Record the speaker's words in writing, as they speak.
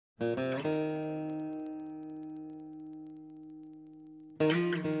Can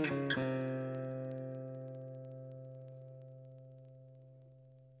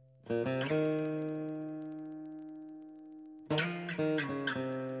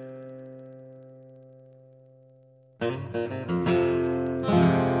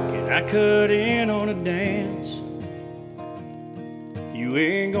I cut in on a dance? You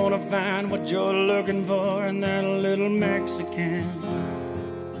ain't gonna find what you're looking for in that little Mexican.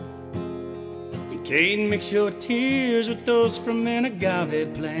 You can't mix your tears with those from an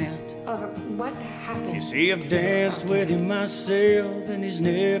agave plant. What happened? You see, I've danced with him myself, and he's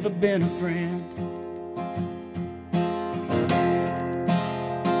never been a friend.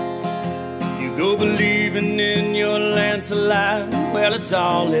 You go believing in your Lancelot, well, it's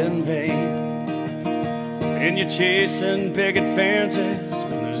all in vain. And you're chasing picket fences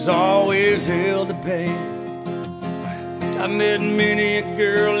when there's always hell to pay. I met many a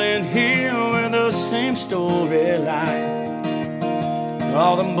girl in here with the same storyline.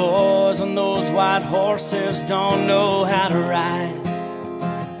 All them boys on those white horses don't know how to ride.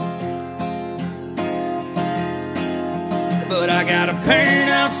 But I got a pain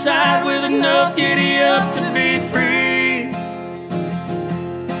outside with enough giddy up to be free.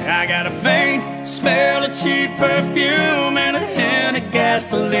 I got a faint smell of cheap perfume and a hint of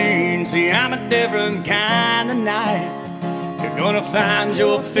gasoline. See, I'm a different kind of night. You're gonna find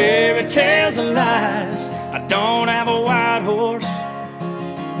your fairy tales and lies. I don't have a white horse,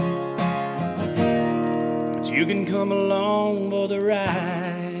 but you can come along for the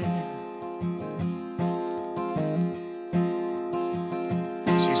ride.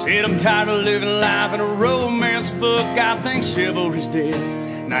 She said, I'm tired of living life in a romance book. I think chivalry's dead.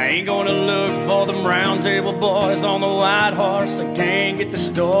 And I ain't gonna look for them round table boys on the white horse. I can't get the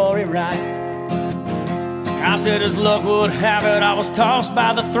story right. I said, as luck would have it, I was tossed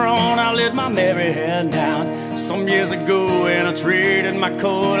by the throne. I laid my merry head down some years ago, and I traded my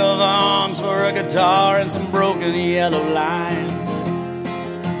coat of arms for a guitar and some broken yellow lines.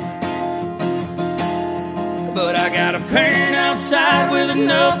 But I got a pain outside with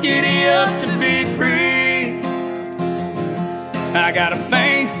enough giddy up to be free. I got a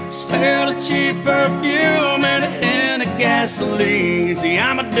faint smell of cheap perfume and a hint of gasoline. See,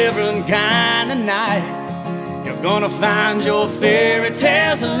 I'm a different kind of night. You're gonna find your fairy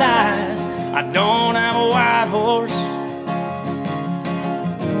tales and lies. I don't have a white horse,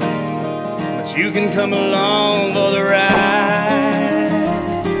 but you can come along for the ride.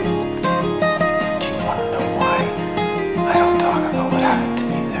 Do you want to know why I don't talk about what happened to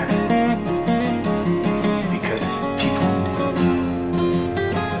me there? Because if people knew,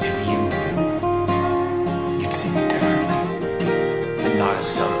 if you knew, you'd see me differently, and not as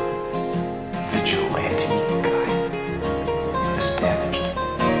some vigilante guy who's damaged.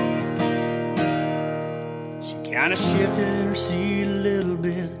 She kinda shifted in her seat a little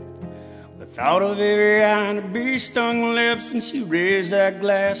bit. The thought of every eye and her bee-stung lips, and she raised that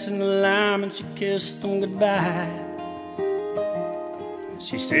glass in the lime and she kissed them goodbye.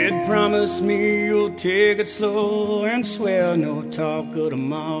 She said, promise me you'll take it slow and swear no talk of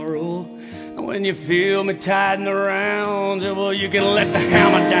tomorrow. And when you feel me tighten around you, well, you can let the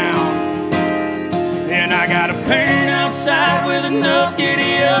hammer down. And I got a pain outside with enough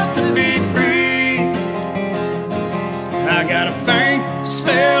giddy up to be free. I got a faint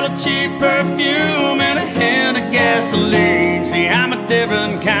smell of cheap perfume and a hint of gasoline. See, I'm a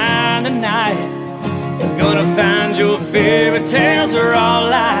different kind of night. You're gonna find your fairy tales are all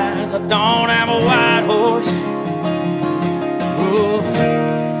lies. I don't have a white horse, oh,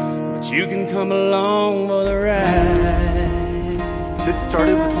 but you can come along for the ride. This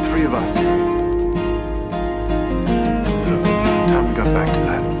started with the three of us. It's time we got back to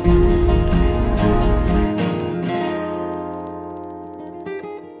that.